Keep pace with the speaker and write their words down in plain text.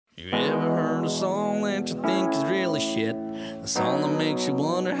heard a song that you think is really shit? A song that makes you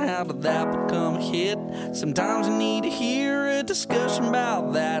wonder how did that become a hit? Sometimes you need to hear a discussion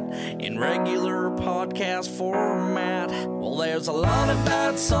about that in regular podcast format. Well, there's a lot of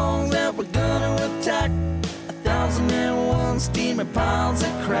bad songs that we're gonna attack. 1,001 steaming piles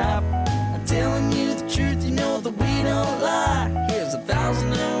of crap. I'm telling you the truth, you know that we don't lie. Here's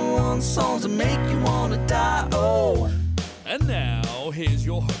 1,001 songs that make you wanna die. Oh. And now, here's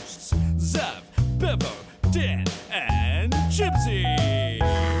your hosts, Zav, Bevo, Dan, and Gypsy.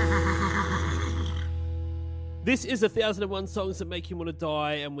 This is 1,001 Songs That Make You Want to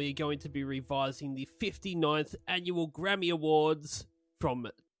Die, and we're going to be revising the 59th Annual Grammy Awards from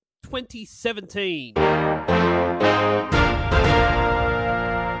 2017. We're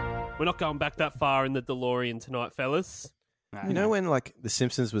not going back that far in the DeLorean tonight, fellas. You know when, like, The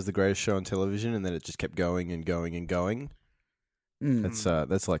Simpsons was the greatest show on television and then it just kept going and going and going?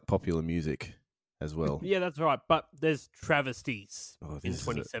 That's like popular music as well. Yeah, that's right. But there's travesties in this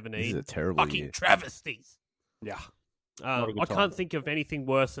 2017. This is a terrible fucking year. travesties. Yeah. I can't think of anything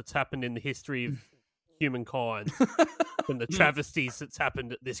worse that's happened in the history of humankind than the travesties that's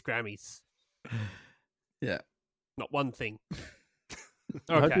happened at this Grammys. Yeah. Not one thing.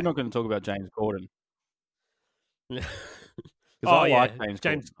 I hope you're not going to talk about James Corden. Oh, I yeah. like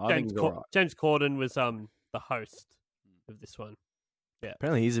James Corden. I think he's all right. James Corden was the host of this one. Yeah.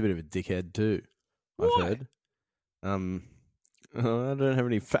 Apparently he's a bit of a dickhead too, I've heard. I don't have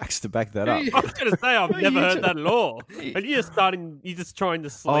any facts to back that up. I was going to say, I've never heard that at all. And you're just trying to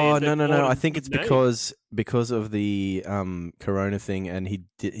slander. Oh, no. Corden's I think it's name. because of the Corona thing, and he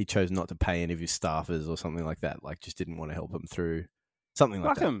chose not to pay any of his staffers or something like that. Like, just didn't want to help him through something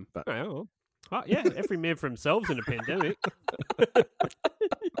like Fuck that. him. But Oh, well. Yeah, every man for himself in a pandemic.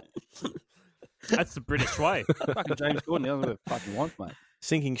 That's the British way. Fucking James Corden, he doesn't know what the fuck he wants, mate.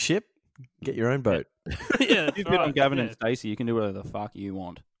 sinking ship, get your own boat. Yeah, You've been on Gavin and Stacey, you can do whatever the fuck you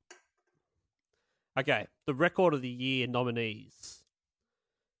want. Okay, the record of the year nominees: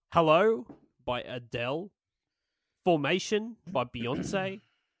 Hello by Adele, Formation by Beyonce,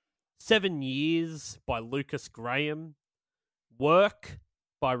 7 Years by Lucas Graham, Work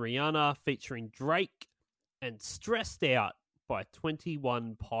by Rihanna featuring Drake, and Stressed Out by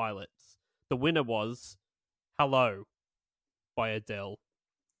 21 Pilots. The winner was Hello by Adele.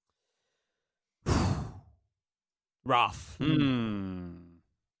 Rough.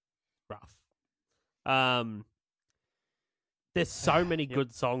 Rough. There's so many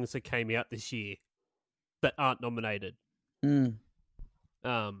good songs that came out this year that aren't nominated. But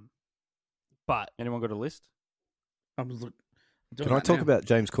Anyone got a list? Can I talk about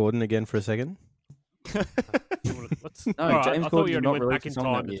James Corden again for a second? No, Alright, James I thought Corden we did already not went release back in a song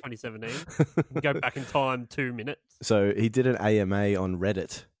time that to year. 2017. Go back in time 2 minutes. So he did an AMA on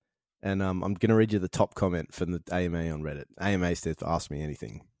Reddit, and I'm going to read you the top comment from the AMA on Reddit. AMA stands for Ask Me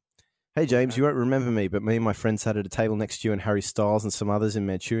Anything. Hey, James, you won't remember me, but me and my friend sat at a table next to you and Harry Styles and some others in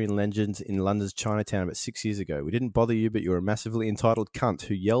Manchurian Legends in London's Chinatown about 6 years ago. We didn't bother you, but you were a massively entitled cunt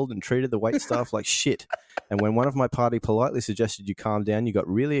who yelled and treated the waitstaff like shit. And when one of my party politely suggested you calm down, you got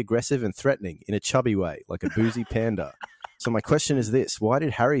really aggressive and threatening in a chubby way, like a boozy panda. So my question is this: why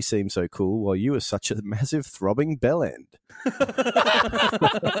did Harry seem so cool while you were such a massive throbbing bell end?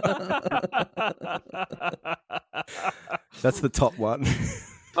 That's the top one.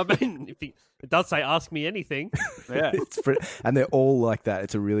 I mean, it does say "Ask Me Anything." Yeah. And they're all like that.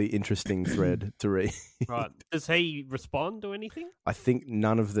 It's a really interesting thread to read. Right? Does he respond to anything? I think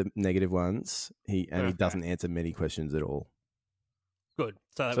none of the negative ones. He Okay. doesn't answer many questions at all. Good.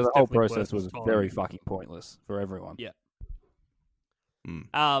 So, that So was the whole definitely process worth was his time. very fucking pointless for everyone. Yeah.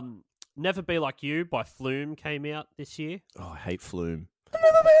 Mm. Never Be Like You by Flume came out this year. Oh, I hate Flume.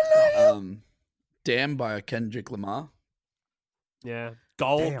 Damn by Kendrick Lamar. Yeah.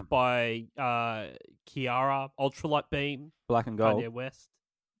 Gold Damn. by Kiara. Ultralight Beam. Black and gold. Kanye West.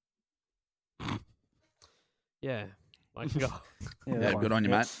 Yeah. Like gold. Yeah, that good one. on you,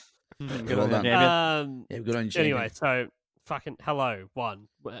 mate. Good Well on done. you. Yeah, good on you, champion. Anyway, so fucking Hello won.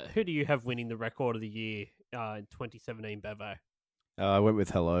 Who do you have winning the record of the year in 2017, Bevo? I went with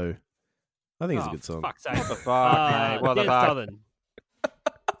Hello. I think it's a Oh, good song. Fuck's sake. What the fuck, mate? What the Dan fuck? Southern.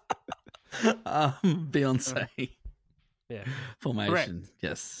 Beyonce. Yeah. Formation.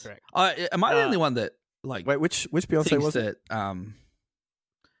 Yes. Correct. Am I the only one that like Wait, which Beyonce thinks was it? that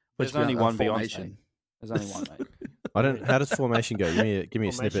There's only one Formation? Beyonce. There's only one, mate. I don't. How does Formation go? Give me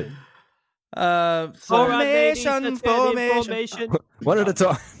a snippet. All right, ladies, let's get information. One at a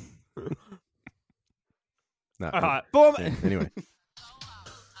time. No. All right. Yeah, anyway.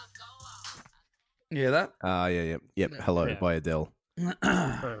 Yeah, that. Yep. Hello Yeah. by Adele.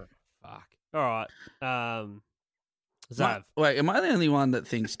 Fuck. All right. Zav. Wait, am I the only one that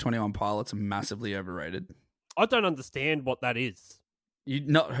thinks 21 Pilots are massively overrated? I don't understand what that is. You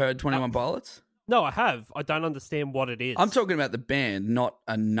not heard 21 Pilots? No, I have. I don't understand what it is. I'm talking about the band, not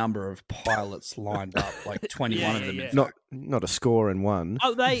a number of pilots lined up, like 21 of them. Yeah. in fact. Not a score and one.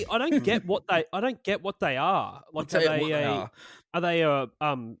 Oh, I don't get what they. I don't get what they are. I'll Like, tell you what they are.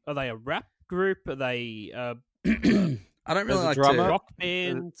 Are they a rap group? Are they I don't really There's a like drummer. to. rock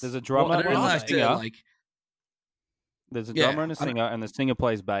band? There's a drummer. I don't really What are like they? to like. There's a Yeah, drummer and a I don't- singer, and the singer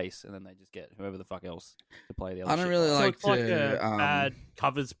plays bass, and then they just get whoever the fuck else to play the other I don't shit really parts. So like it's like to. a bad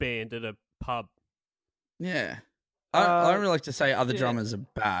covers band at a pub. Yeah. I don't really like to say other yeah. drummers are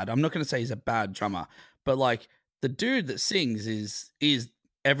bad. I'm not going to say he's a bad drummer, but like the dude that sings is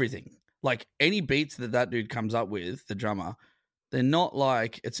everything. Like any beats that dude comes up with, the drummer, they're not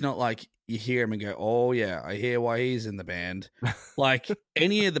like, it's not like you hear him and go, oh yeah, I hear why he's in the band. Like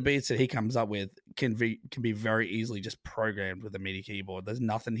any of the beats that he comes up with can be very easily just programmed with a MIDI keyboard. There's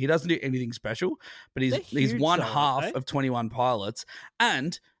nothing, he doesn't do anything special, but They're he's huge one though, aren't half they? of 21 Pilots,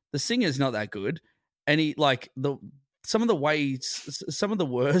 and the singer's not that good. And he like some of the ways, some of the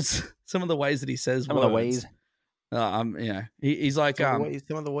words, some of the ways that he says Some of the words. ways. He's like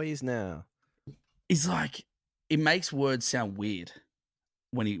some of the ways now. he's like he makes words sound weird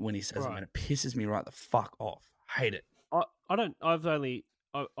when he says them, Right. and it pisses me right the fuck off. I hate it. I don't.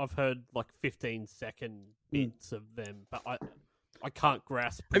 I've heard like 15-second bits of them, but I can't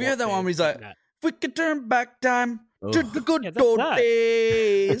grasp. Have you what heard that one they're where he's like, getting at. "If we could turn back time to Ugh. the good Yeah, that's old that.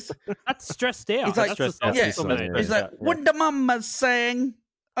 days." That's stressed out. He's like- That's the Stressed out. song Yeah. for me. Yeah. He's like, Yeah. "When the mama sang,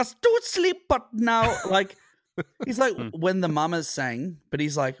 I still sleep, but now like." He's like, "When the mamas sang," but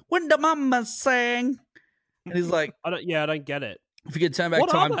he's like, "When the mamas sang," and he's like, I don't get it. "If you could turn back What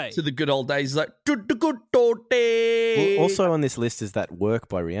are time they? to the good old days," he's like, "To the good old days." Well, also on this list is that "Work"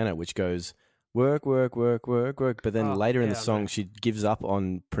 by Rihanna, which goes work, work, work, work, work. But then Oh, later in the yeah, song, man. she gives up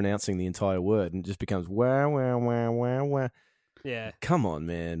on pronouncing the entire word and it just becomes wah, wah, wah, wah, wah. Yeah. Come on,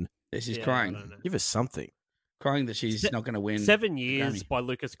 man. She's Yeah, I crying, don't know. Give us something. crying that she's not going to win. 7 Years Grammy. by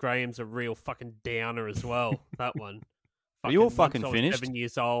Lucas Graham's a real fucking downer as well. That one. Are you all Once fucking I was finished? 7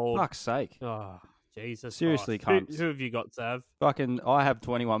 years old. Fuck's sake. Oh, Jesus. Seriously, Christ. cunts. Who have you got, Zav? Fucking, I have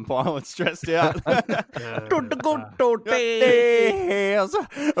 21 Pilots stressed out. To the good old days.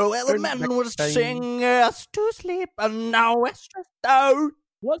 Well, the man was singing us to sleep, and now we're stressed out.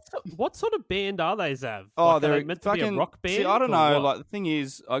 What sort of band are they, Zav? Oh, Like, are they're they meant to be a rock band? See, I don't or know. what? Like the thing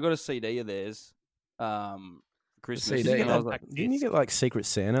is, I got a CD of theirs, Christmas. CD. and I was like, Didn't you get like Secret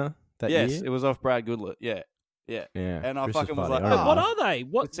Santa that yes, year? it was off Brad Goodlett. Yeah. Yeah. and I Christmas fucking was party, like, alright. What are they?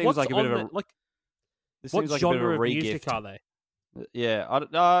 What seems what's like a bit on of a- the- like This what seems like a bit genre of a music regift. are they? Yeah,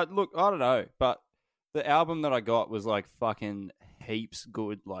 look, I don't know, but the album that I got was like fucking heaps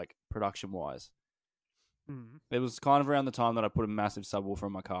good, like production wise. It was kind of around the time that I put a massive subwoofer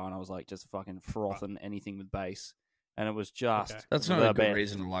in my car, and I was like just fucking frothing anything with bass, and it was just Okay. That's not the a good best.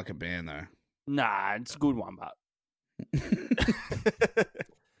 reason to like a band, though. Nah, it's a good one, but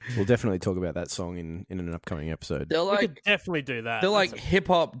We'll definitely talk about that song in an upcoming episode. They're We could like definitely do that. they're like That's hip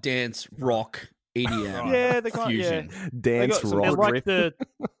hop, dance, rock, EDM. yeah, they kind fusion. Dance got some they're rock. good like the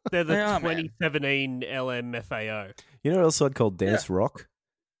they're the They are, man. 2017 LMFAO. You know what else I'd call dance rock?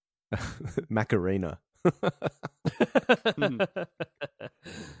 Macarena.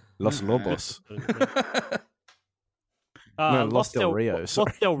 Los Lobos. No, Los Del Rio, sorry.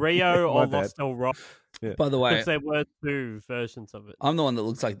 Los Del Rio or My bad. Los Del Rock. By the way, Because there were two versions of it. I'm the one that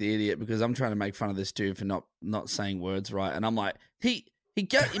looks like the idiot because I'm trying to make fun of this dude for not saying words right, and I'm like, he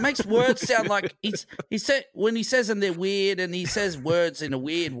makes words sound like he said when he says them they're weird, and he says words in a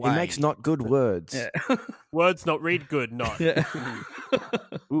weird way. He makes not good words. Yeah. Words not read good, not. Yeah.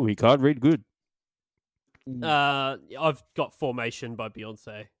 ooh, he can't read good. I've got Formation by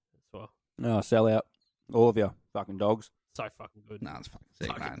Beyonce as well. No, sell out, all of you fucking dogs. So fucking good. No, it's fucking sick,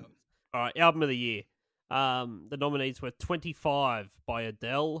 Fucking man. good. All right, album of the year. The nominees were 25 by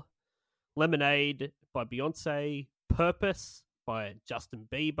Adele, Lemonade by Beyonce, Purpose by Justin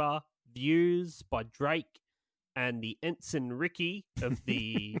Bieber, Views by Drake, and the Ensign Ricky of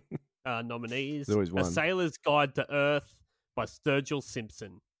the nominees, There's always A one. Sailor's Guide to Earth by Sturgill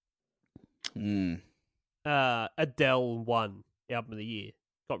Simpson. Mm. Adele won album of the year.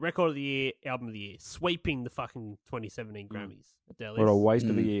 Got record of the year, album of the year, sweeping the fucking 2017 Grammys. Adele What a is. waste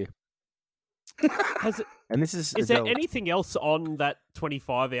of a year. And this is Is there Adele- anything else on that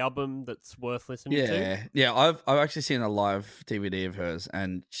 25 album that's worth listening to? Yeah. I've actually seen a live DVD of hers,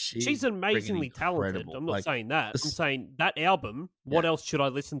 and She's amazingly friggin' talented. incredible. I'm not Like, saying that. I'm this- saying that album, what Yeah. else should I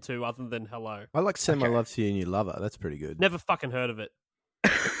listen to other than Hello? I like Send My Okay. Love to You and You Love Her. That's pretty good. Never fucking heard of it.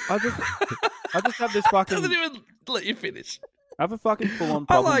 I just have this fucking. Doesn't even let you finish. I have a fucking full-on I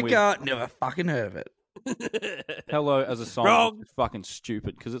problem like with never fucking heard of it. Hello as a song. Wrong. It's fucking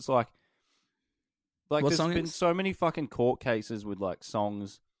stupid because it's like What there's song been is? so many fucking court cases with like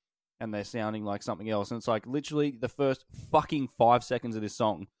songs and they're sounding like something else, and it's like literally the first fucking 5 seconds of this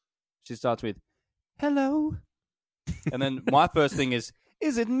song, she starts with "Hello," and then my first thing is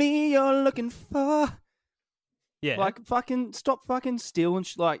it me you're looking for? Yeah. Like fucking stop fucking still and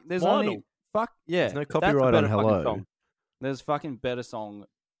like there's Vinyl. only fuck yeah. There's no that's a copyright better on fucking Hello. song. There's fucking better song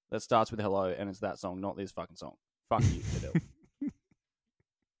that starts with hello and it's that song, not this fucking song. Fuck you, Adele.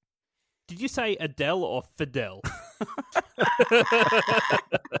 Did you say Adele or Fidel?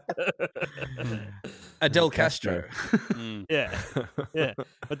 Adele Castro. Mm. Yeah. Yeah.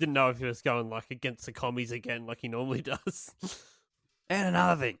 I didn't know if he was going like against the commies again like he normally does. And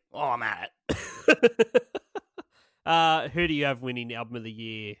another thing. Oh, I'm at it. Who do you have winning album of the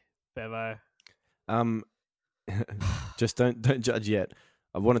year, Bevo? Just don't judge yet.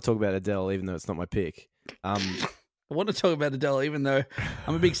 I want to talk about Adele, even though it's not my pick. I want to talk about Adele, even though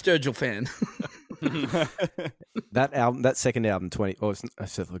I'm a big Sturgill fan. That album, that second album,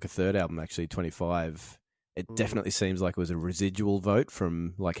 it's like a third album actually, 25. It definitely seems like it was a residual vote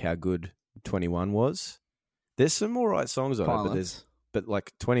from like how good 21 was. There's some all right songs on it, but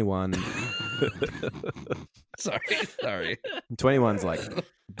like 21, Sorry. 21's like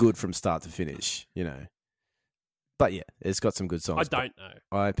good from start to finish, you know. But yeah, it's got some good songs. I don't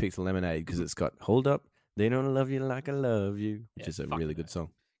know. I picked Lemonade because it's got Hold Up, They Don't Love You Like I Love You, which Yeah, is a fuck really no. good song.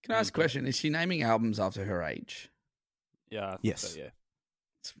 Can I ask a question? Is she naming albums after her age? Yeah. I think Yes. So, yeah.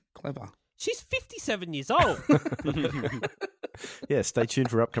 It's clever. She's 57 years old. Yeah, stay tuned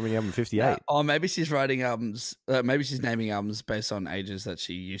for upcoming album 58. Or maybe she's writing albums. Maybe she's naming albums based on ages that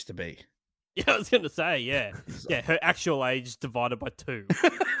she used to be. Yeah, I was going to say, yeah. Yeah, her actual age divided by 2.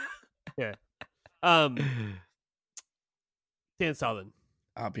 Yeah. Dan Southern.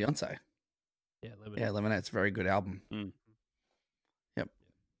 Beyonce. Yeah, Lemonade. Yeah, Lemonade's a very good album. Mm. Yep.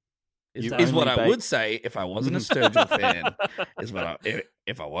 Is Is what only I bake- would say if I wasn't a Sturgill fan. Is what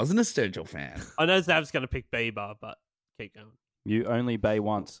if I wasn't a Sturgill fan. I know Zav's going to pick Bieber, but keep going. You only bay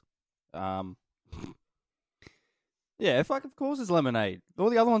once. Yeah, fuck, of course it's Lemonade. All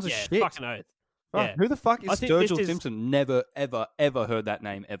the other ones are Yeah, shit. fucking oath. Fuck, Yeah. who the fuck I is think this Sturgill is- Simpson? Never, ever, ever heard that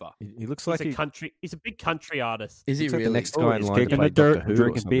name ever. He looks He's like he's a big country artist. Is he looks like really? the next guy in he's line to kicking play the dirt, Doctor Who or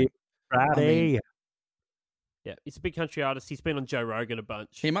drinking something. beer. Friday. Yeah, he's a big country artist. He's been on Joe Rogan a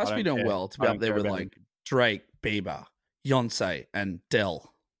bunch. He must I be don't doing care. well to be I up don't there care with about like Drake, Bieber, Beyonce, and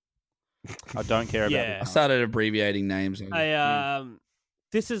Dell. I don't care about Yeah. I it. started abbreviating names.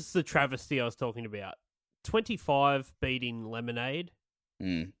 This is the travesty I was talking about. 25 beating Lemonade,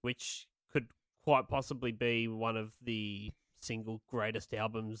 Mm. which could quite possibly be one of the single greatest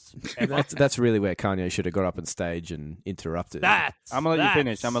albums ever. That's really where Kanye should have got up on stage and interrupted. I'm I'm gonna let you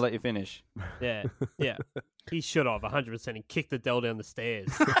finish. I'm gonna let you finish. Yeah, yeah. He should have 100% and kicked Adele down the stairs.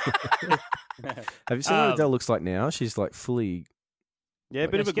 Have you seen what Adele looks like now? She's like fully, Yeah, a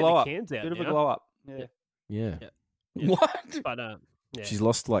bit Yeah, of a she's getting glow the up. cans out Bit of a now. glow up. Yeah. yeah. Yeah. What? But yeah. She's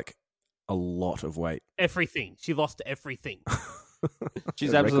lost like a lot of weight. everything. She lost everything. She's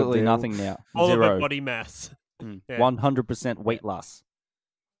A record absolutely deal. nothing now. All of her Zero. body mass. Yeah. 100% weight loss.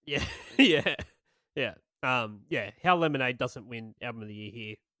 Yeah, yeah, yeah. Yeah. How Lemonade doesn't win Album of the Year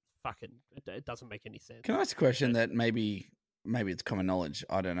here? Fucking, it doesn't make any sense. Can I ask a question that maybe it's common knowledge?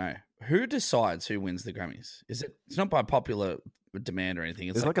 I don't know. Who decides who wins the Grammys? Is it? It's not by popular demand or anything.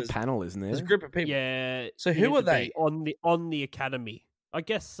 It's There's like a panel, isn't There's a there? group of people. Yeah. So you who need are to they? be on the Academy? I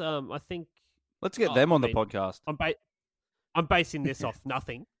guess. I think Let's get Oh, them on I the mean- podcast. I'm basing this off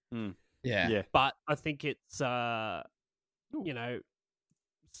nothing, Yeah. Yeah. but I think it's you know,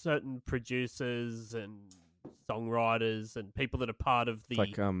 certain producers and songwriters and people that are part of the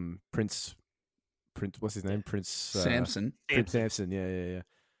It's like Prince. What's his name? Prince Samson. Prince Samson. Yeah.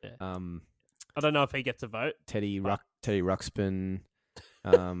 Yeah. I don't know if he gets a vote. Teddy But- Teddy Ruxpin.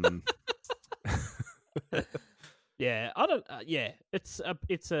 Yeah, I don't. Yeah, it's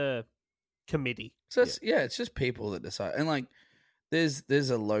a committee. So it's just people that decide. And like, there's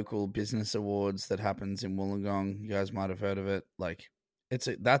a local business awards that happens in Wollongong. You guys might have heard of it. Like,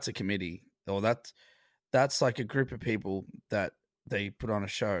 that's a committee, or that's like a group of people that they put on a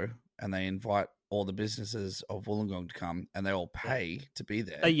show and they invite all the businesses of Wollongong to come, and they all pay to be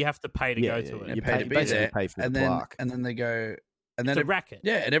there. You have to pay to Yeah, go yeah, to yeah. it. You pay to be basically there, pay for and the then plaque. and then they go, and then It's a racket.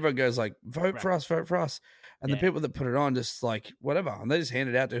 yeah, and everyone goes like, vote for us, vote for us. And the Yeah. people that put it on just like, whatever. And they just hand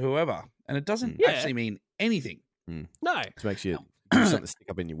it out to whoever. And it doesn't Yeah. actually mean anything. No, It makes you do something to stick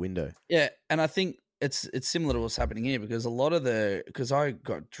up in your window. Yeah. And I think it's similar to what's happening here because because I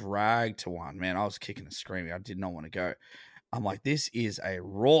got dragged to one, man. I was kicking and screaming. I did not want to go. I'm like, this is a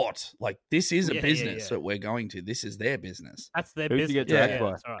rort. Like, this is a business that we're going to. This is their business. That's their Who'd you business. get dragged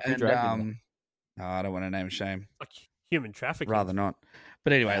by? That's right. Who dragged you? I don't want to name shame. Like human trafficking. Rather not.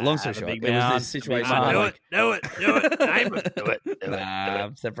 But anyway, long story the short, big it was man, this situation. the big man. Where, Do it. Name it. Do it. nah,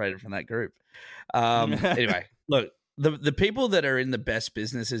 I'm separated from that group. Anyway, look, the people that are in the best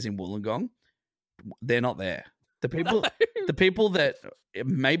businesses in Wollongong, they're not there. The people that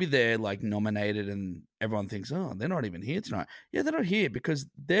maybe they're like nominated and everyone thinks, oh, they're not even here tonight. Yeah, they're not here because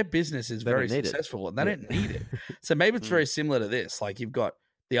their business is very successful and they don't need it. So maybe it's very similar to this. Like you've got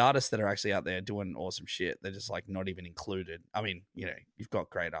the artists that are actually out there doing awesome shit. They're just like not even included. I mean, you know, you've got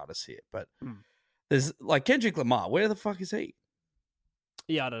great artists here, but there's like Kendrick Lamar. Where the fuck is he?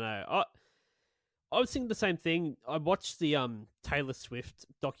 Yeah, I don't know. I was thinking the same thing. I watched the Taylor Swift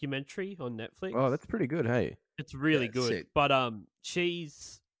documentary on Netflix. Oh, that's pretty good. Hey, it's really good. sick. But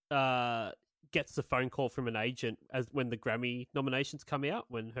she's gets the phone call from an agent as when the Grammy nominations come out,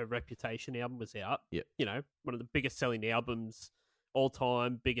 when her Reputation album was out. Yep. You know, one of the biggest selling albums all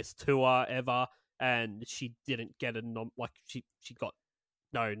time, biggest tour ever, and she didn't get she got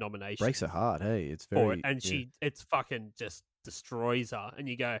no nomination. breaks her heart. Hey, it's for very it, and it's fucking just destroys her. And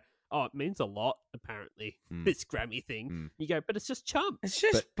you go, oh, it means a lot, apparently, this Grammy thing. You go, but it's just chump. It's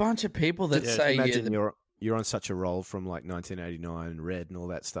just a bunch of people that say imagine you're on such a roll from like 1989 and Red and all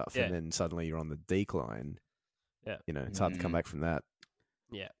that stuff, and then suddenly you're on the decline. Yeah, you know, it's hard to come back from that.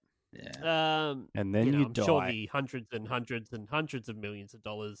 Yeah. And then I'm die. sure the hundreds and hundreds and hundreds of millions of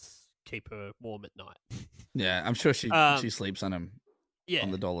dollars keep her warm at night. Yeah, I'm sure she sleeps on him. Yeah,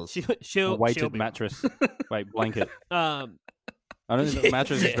 on the dollars. She'll A weighted be mattress. Wait, blanket. I I don't think the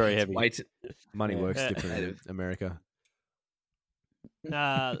mattress is very heavy. Money works Yeah. different in America.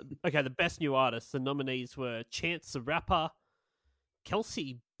 Okay, the best new artists. The nominees were Chance the Rapper,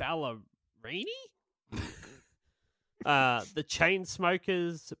 Kelsey Ballerini, the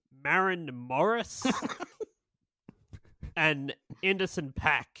Chainsmokers, Maren Morris, and Anderson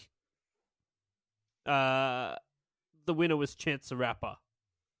 .Paak. The winner was Chance the Rapper.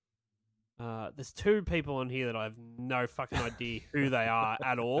 There's two people on here that I have no fucking idea who they are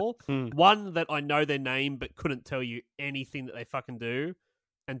at all. One that I know their name but couldn't tell you anything that they fucking do,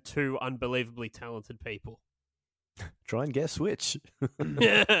 and two unbelievably talented people. Try and guess which.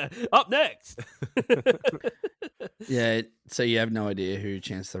 Yeah, up next. Yeah, so you have no idea who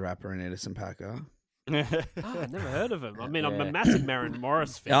Chance the Rapper and Anderson .Paak are? I've never heard of him. I mean, I'm a massive Maren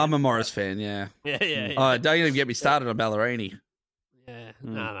Morris fan. I'm a Morris fan, yeah. Yeah. Oh, don't even get me started on Ballerini. Yeah,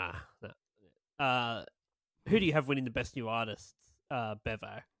 no. Who do you have winning the best new artist,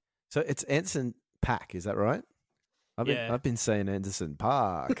 Bevo? So it's Anderson .Paak, is that right? I've been saying Anderson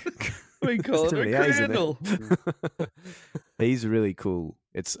 .Park. We call There's it too a many A's in candle. there. He's really cool.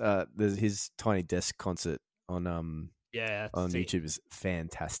 It's there's his Tiny Desk concert on YouTube is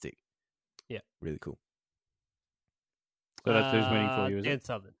fantastic. Yeah, really cool. So that's who's winning for you, is Dan it?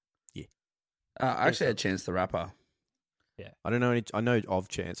 Southern. Yeah. I actually had Chance the Rapper. Yeah. I don't know any. I know of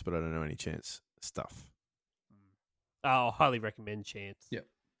Chance, but I don't know any Chance stuff. I'll highly recommend Chance. Yep.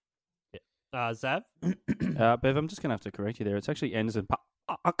 Yeah. Zav? Bev, I'm just going to have to correct you there. It's actually Anderson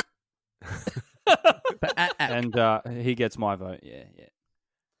 .Paak. And he gets my vote. Yeah.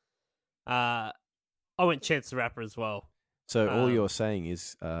 I went Chance the Rapper as well. So all you're saying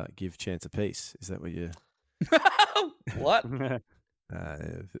is give Chance a piece. Is that what you're? What?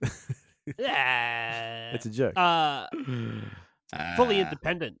 Yeah. It's a joke. Fully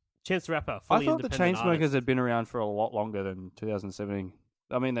independent. Chance the Rapper. I Fully thought the independent Chainsmokers artist. had been around for a lot longer than 2017.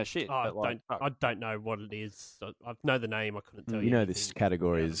 I mean, they're shit. I but like, don't know what it is. I know the name. I couldn't tell you. You know anything. this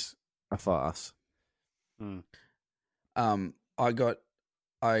category is a farce. I got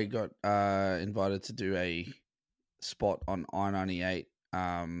invited to do a spot on I-98,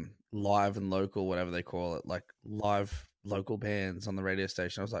 live and local, whatever they call it, like live local bands on the radio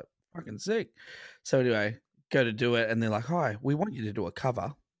station. I was like, fucking sick. So anyway, go to do it, and they're like, hi, we want you to do a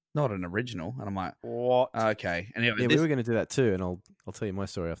cover, not an original. And I'm like, what? okay. Anyway, Yeah, we were going to do that too, and I'll tell you my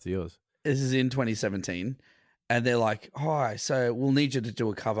story after yours. this is in 2017, and they're like, hi, so we'll need you to do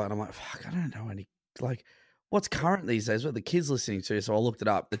a cover. And I'm like, fuck, I don't know any, like, what's current these days? What are the kids listening to? So I looked it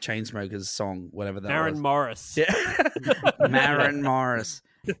up, the Chainsmokers song, whatever that Maren was. Morris. Yeah. Maren Morris.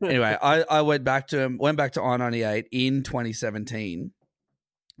 Anyway, I went back to I-98 in 2017,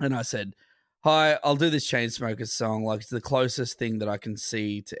 and I said, hi, I'll do this Chainsmokers song. Like, it's the closest thing that I can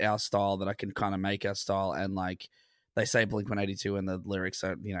see to our style, that I can kind of make our style. And like, they say Blink-182 and the lyrics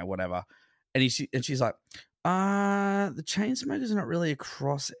are, you know, whatever. And she's like, The Chainsmokers are not really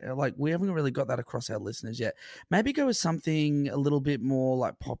across. Like, we haven't really got that across our listeners yet. Maybe go with something a little bit more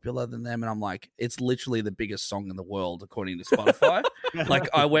like popular than them. And I'm like, it's literally the biggest song in the world according to Spotify. Like,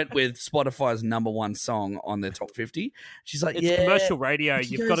 I went with Spotify's #1 song on their top 50. She's like, it's commercial radio.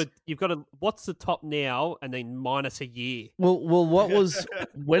 You've got to. What's the top now? And then minus a year. Well, what was?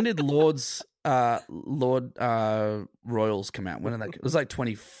 When did Lord Royals come out? When did that? It was like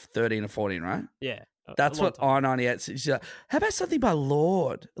 2013 or 14, right? Yeah. That's what I-98 said. She's like, how about something by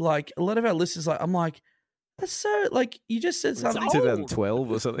Lord? Like, a lot of our listeners, like, I'm like, that's so, like, you just said something.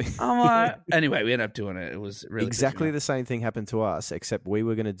 2012 or something. I'm like, anyway, we ended up doing it. It was really exactly the same thing happened to us, except we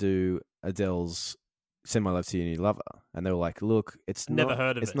were going to do Adele's "Send My Love to Your New Lover," and they were like, "Look, it's never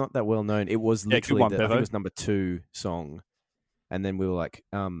heard of it. It's not that well known. It was literally, I think it was #2 song." And then we were like,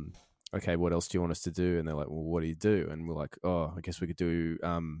 "Okay, what else do you want us to do?" And they're like, "Well, what do you do?" And we're like, "Oh, I guess we could do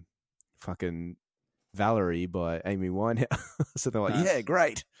fucking Valerie by Amy Winehouse." So they're like, "Yeah,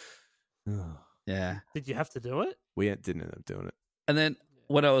 great." Yeah. Did you have to do it? We didn't end up doing it. And then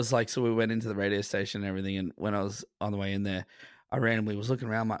when I was like, so we went into the radio station and everything, and when I was on the way in there, I randomly was looking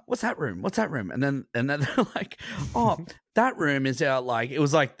around, like, what's that room? What's that room? And then they're like, oh, that room is our, like, it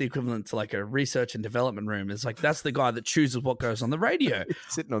was like the equivalent to like a research and development room. It's like, that's the guy that chooses what goes on the radio.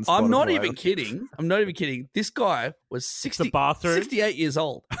 Sitting on Spotify. I'm not even kidding. This guy was 68 years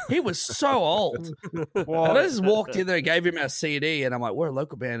old. He was so old. And I just walked in there and gave him our CD, and I'm like, we're a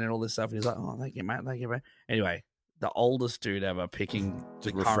local band and all this stuff. And he's like, oh, thank you, mate. Thank you, mate. Anyway, the oldest dude ever picking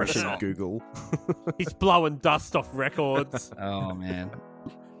just the current refreshing song. Google. He's blowing dust off records. Oh man.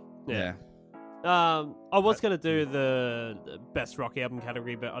 Yeah. I was going to do the best rock album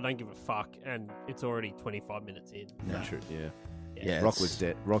category, but I don't give a fuck, and it's already 25 minutes in. Yeah, true. Yeah, Rock was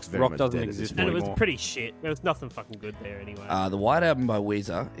dead. Rock's very Rock much doesn't dead at this exist point. And it was pretty shit. There was nothing fucking good there anyway. The White Album by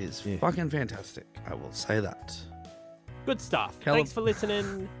Weezer is fucking fantastic. I will say that. Good stuff. Callum- Thanks for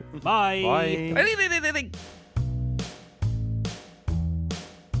listening. Bye. Bye.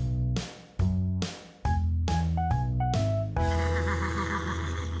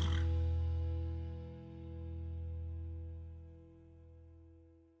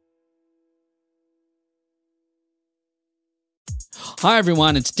 Hi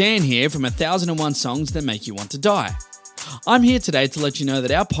everyone, it's Dan here from 1001 Songs That Make You Want to Die. I'm here today to let you know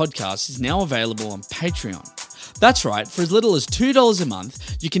that our podcast is now available on Patreon. That's right, for as little as $2 a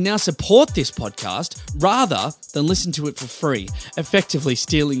month, you can now support this podcast rather than listen to it for free, effectively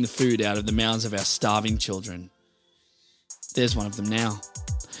stealing the food out of the mouths of our starving children. There's one of them now.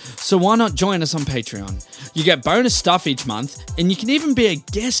 So why not join us on Patreon? You get bonus stuff each month, and you can even be a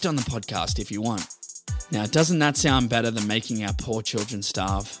guest on the podcast if you want. Now, doesn't that sound better than making our poor children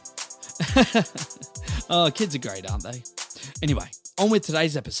starve? Oh, kids are great, aren't they? Anyway, on with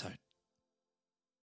today's episode.